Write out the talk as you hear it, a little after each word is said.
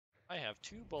I have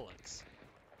 2 bullets.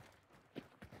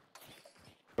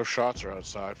 Those shots are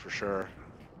outside for sure.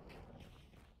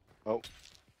 Oh,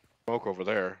 smoke over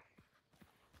there.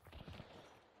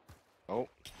 Oh,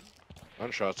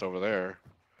 gunshots over there.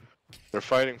 They're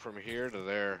fighting from here to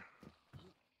there.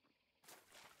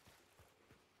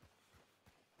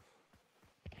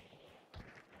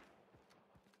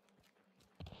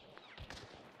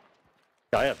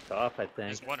 Guy up top, I think.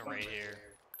 There's one right here.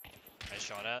 I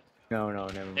shot at. No,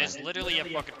 never mind. There's literally a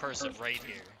fucking person right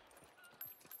here.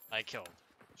 I killed.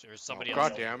 There's somebody Oh,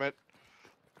 else. God damn it.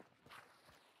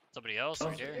 Somebody else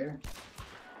right here.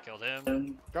 Killed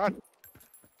him. God.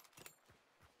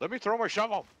 Let me throw my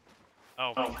shovel.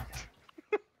 Oh,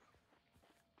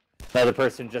 Another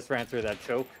person just ran through that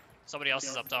choke. somebody else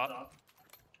is up top.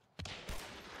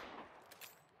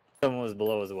 Someone was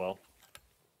below as well.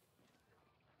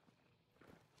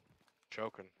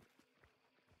 Choking.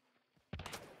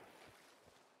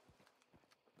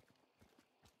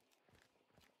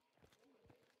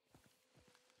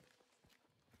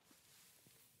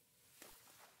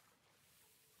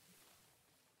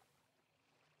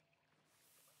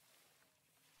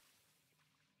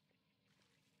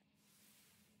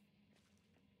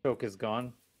 Choke is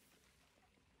gone.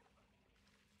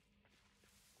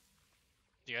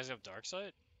 Do you guys have dark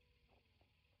sight?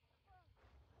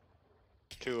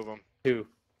 2 of them. 2.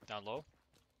 Down low?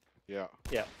 Yeah.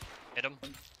 Yeah. Hit him.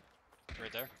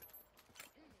 Right there.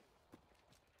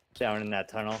 Down in that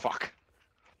tunnel. Fuck.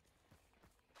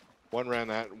 One ran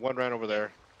over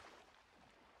there.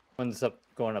 One's up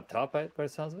going up top by the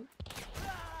sounds of it.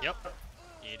 Yep.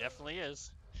 He definitely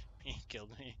is. He killed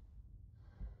me.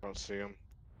 Don't see him.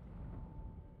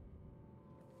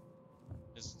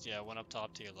 Yeah, one up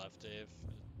top to your left, Dave.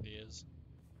 He is.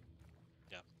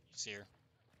 Yeah, you see her.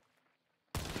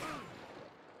 You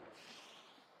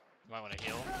might want to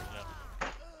heal.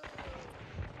 Yep.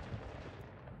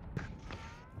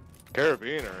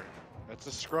 Carabiner. That's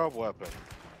a scrub weapon.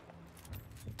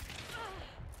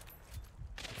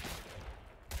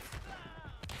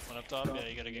 One up top. Yeah,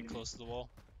 you gotta get close to the wall.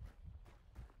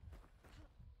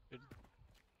 Good.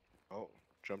 Oh,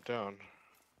 jump down.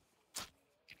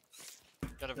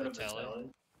 Got a Vitaly.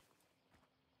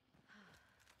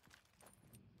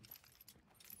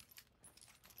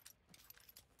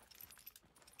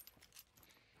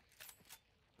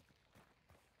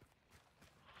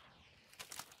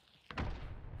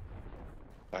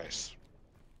 Nice.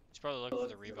 She's probably looking for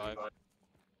the revive.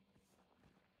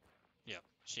 Yeah,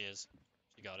 she is.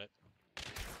 She got it.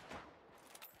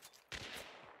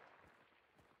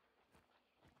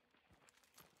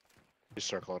 He's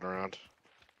circling around.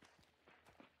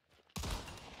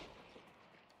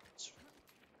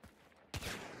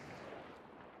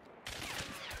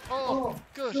 Oh,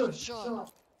 good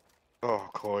shot. Oh,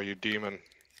 Coy, you demon.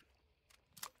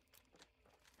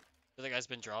 The guy's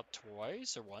been dropped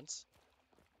twice or once.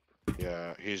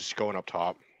 Yeah, he's going up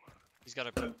top. He's got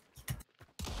a good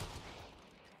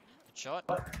shot.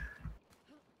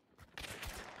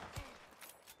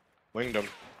 Winged him.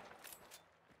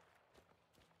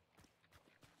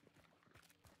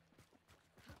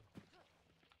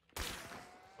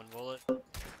 One bullet.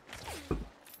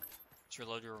 Just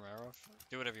reload your Romero.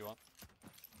 Do whatever you want.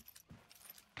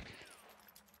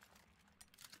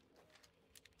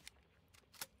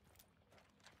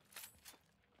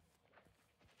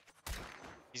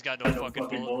 He's got no fucking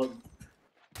bullet.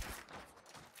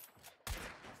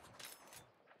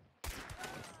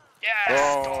 Yes!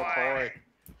 Oh, Coy!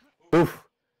 Coy. Oof.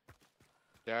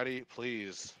 Daddy,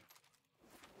 please.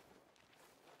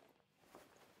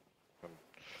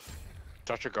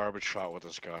 Such a garbage shot with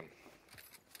this gun.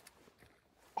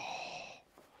 Oh,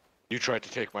 you tried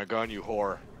to take my gun, you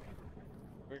whore.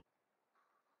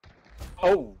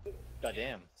 Oh,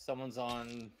 goddamn! Someone's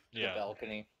on the Yeah.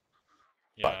 balcony.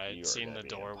 Yeah, Fuck, I'd you are seen gonna the be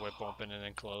door whip open and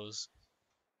then close.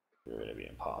 You're gonna be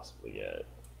impossible to get.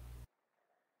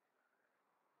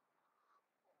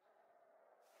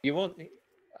 You won't.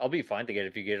 I'll be fine to get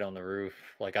if you get on the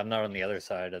roof. Like I'm not on the other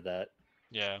side of that.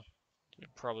 Yeah. It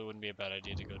probably wouldn't be a bad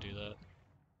idea to go do that.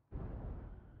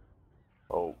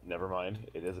 Oh, never mind.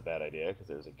 It is a bad idea because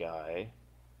there's a guy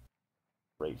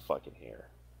right fucking here.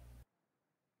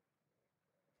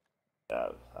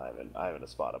 Yeah, I haven't a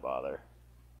spot of bother.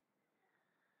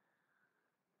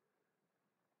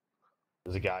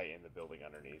 There's a guy in the building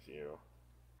underneath you.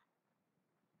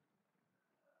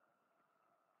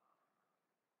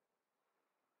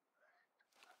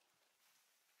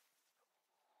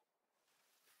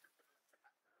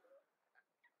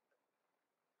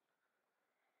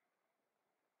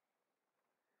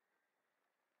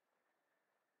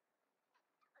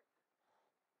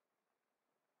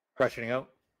 Rushing out.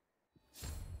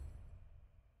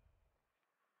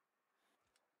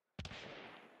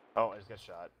 Oh, I just got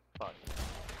shot. Fuck.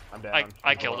 I'm down. I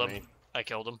He's killed below him. me. I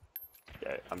killed him.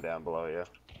 Okay, I'm down below you.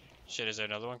 Shit, is there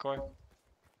another one, Corey?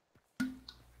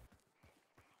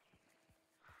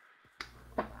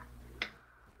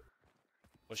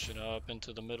 Pushing up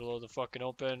into the middle of the fucking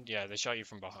open. Yeah, they shot you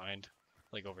from behind.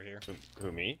 Like over here.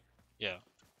 Who, me? Yeah.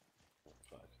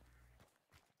 Fuck.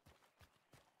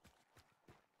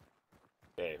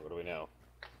 Okay, what do we know?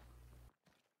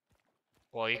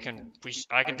 Well, you can.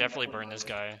 I can definitely burn this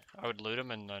guy. I would loot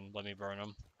him and then let me burn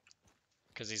him.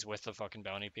 Because he's with the fucking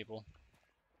bounty people.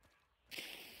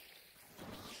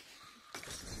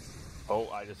 Oh,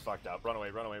 I just fucked up. Run away,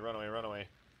 run away, run away, run away.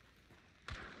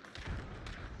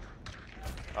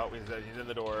 Oh, he's in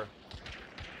the door.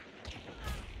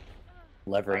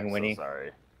 Levering I'm Winnie. so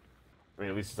sorry. I mean,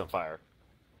 at least he's on fire.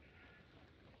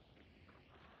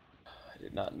 I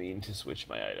did not mean to switch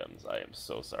my items. I am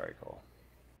so sorry, Cole.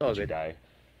 Oh, Did you good. die?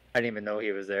 I didn't even know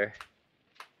he was there.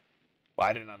 Well,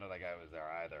 I did not know that guy was there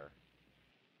either.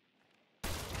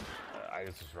 I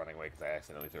just was running away because I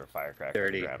accidentally threw a firecracker on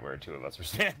the 30. ground where two of us were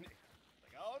standing.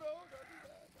 Like, oh no, don't do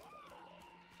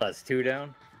that. That's 2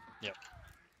 down. Yep.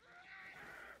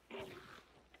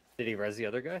 Did he res the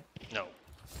other guy? No.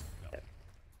 I'm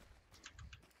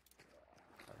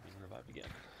being revived again.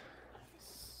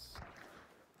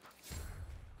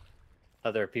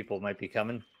 Other people might be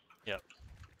coming. Yep.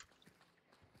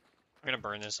 I'm gonna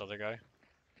burn this other guy.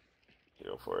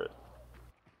 Go for it.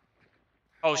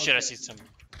 Oh shit, I see some.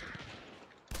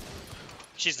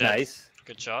 She's dead. Nice.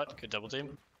 Good shot. Good double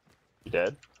team. You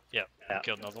dead? Yeah. Yeah.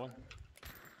 Killed another one.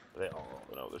 They, oh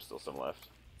no, there's still some left.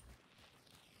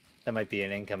 That might be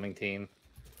an incoming team.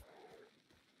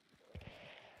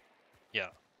 Yeah.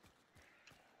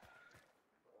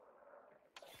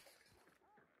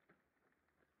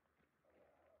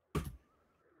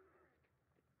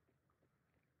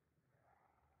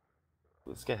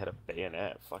 This guy had a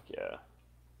bayonet. Fuck yeah.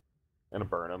 I'm gonna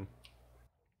burn him.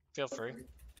 Feel free.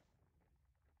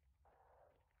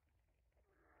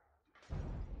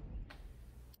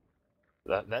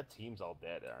 That team's all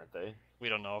dead, aren't they? We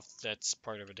don't know if that's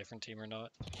part of a different team or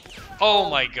not. Oh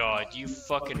my god, you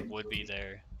fucking would be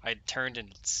there. I turned and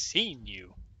seen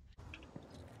you.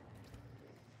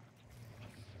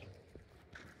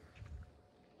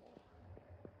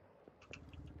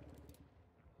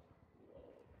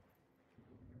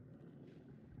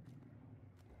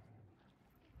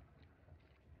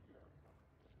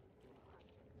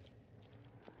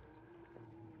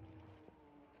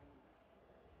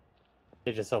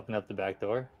 They just opened up the back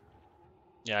door.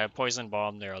 Yeah, I poison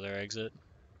bombed their other exit.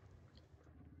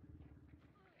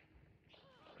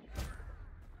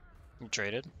 You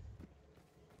traded?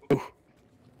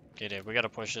 Okay, Dave, we gotta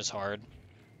push this hard.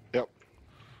 Yep.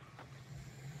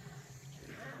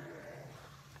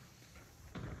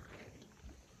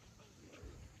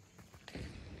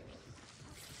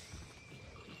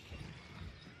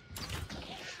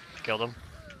 Killed him.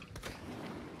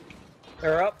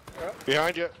 They're up. They're up.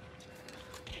 Behind you.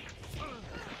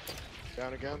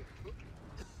 Down again.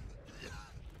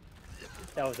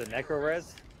 That was a necro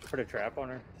res. Put a trap on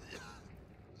her.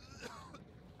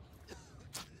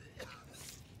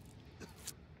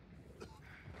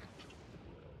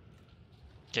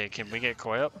 Okay, can we get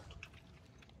Koi up?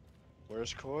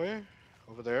 Where's Koi?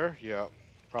 Over there? Yeah,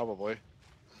 probably.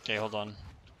 Okay, hold on.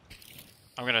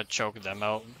 I'm gonna choke them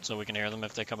out so we can hear them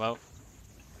if they come out.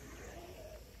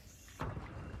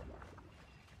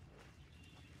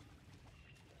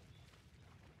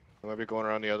 I might be going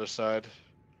around the other side.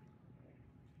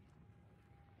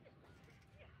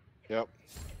 Yep.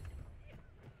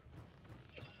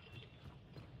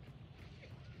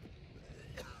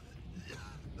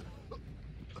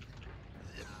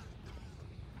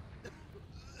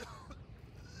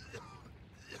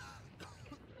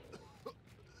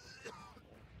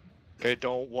 Okay,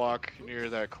 don't walk near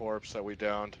that corpse that we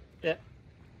downed. Yeah.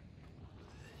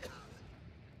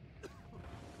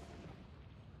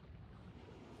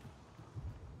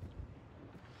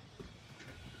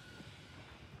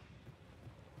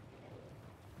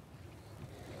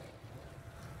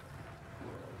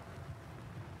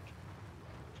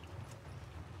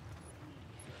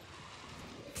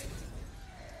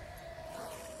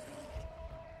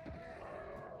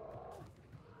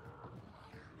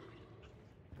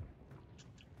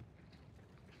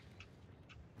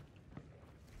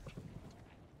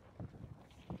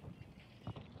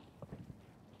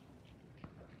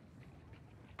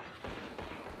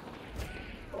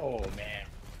 Oh man.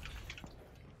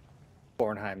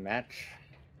 Bornheim match.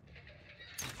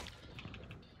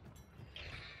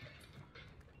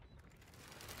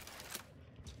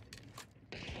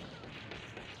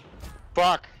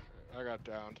 Fuck! I got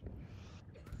downed.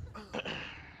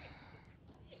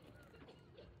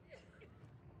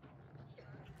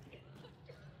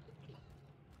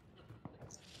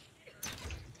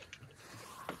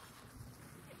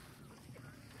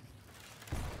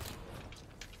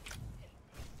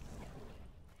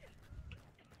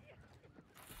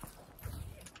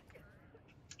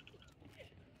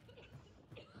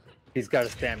 He's got a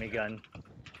spammy gun.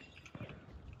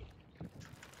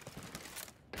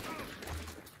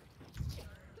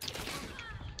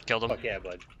 Killed him. Fuck yeah,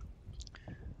 bud.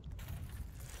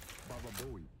 Baba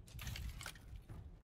Booey.